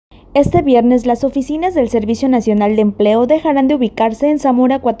Este viernes, las oficinas del Servicio Nacional de Empleo dejarán de ubicarse en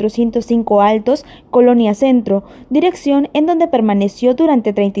Zamora 405 Altos, Colonia Centro, dirección en donde permaneció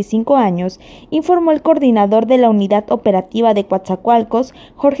durante 35 años, informó el coordinador de la Unidad Operativa de Coatzacoalcos,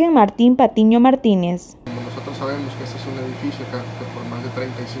 Jorge Martín Patiño Martínez. Nosotros sabemos que este es un edificio que por más de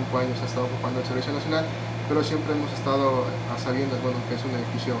 35 años ha estado ocupando el Servicio Nacional, pero siempre hemos estado a sabiendas, que es un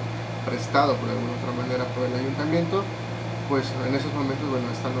edificio prestado por alguna otra manera por el ayuntamiento. Pues en esos momentos,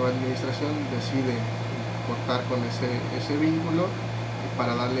 esta nueva administración decide cortar con ese vínculo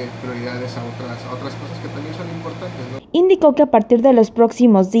para darle prioridades a otras cosas que también son importantes, ¿no? Indicó que a partir de los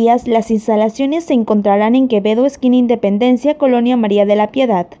próximos días, las instalaciones se encontrarán en Quevedo, esquina Independencia, Colonia María de la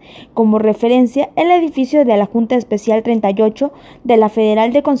Piedad, como referencia el edificio de la Junta Especial 38 de la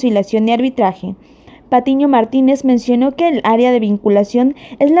Federal de Conciliación y Arbitraje. Patiño Martínez mencionó que el área de vinculación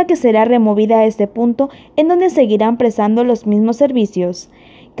es la que será removida a este punto, en donde seguirán prestando los mismos servicios.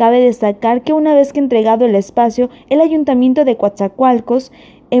 Cabe destacar que una vez que entregado el espacio, el Ayuntamiento de Coatzacoalcos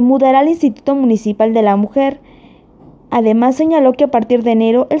mudará al Instituto Municipal de la Mujer. Además, señaló que a partir de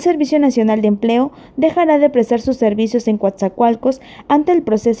enero, el Servicio Nacional de Empleo dejará de prestar sus servicios en Coatzacoalcos ante el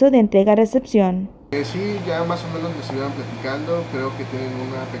proceso de entrega-recepción. Sí, ya más o menos me estuvieron platicando, creo que tienen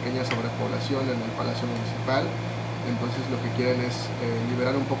una pequeña sobrepoblación en el Palacio Municipal, entonces lo que quieren es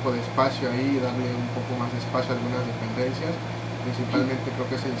liberar un poco de espacio ahí, darle un poco más de espacio a algunas dependencias, principalmente creo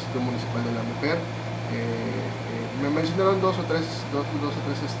que es el Instituto Municipal de la Mujer. Me mencionaron dos o tres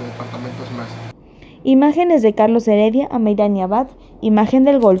departamentos más. Imágenes de Carlos Heredia, Ameirani Abad, Imagen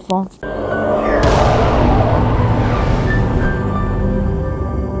del Golfo.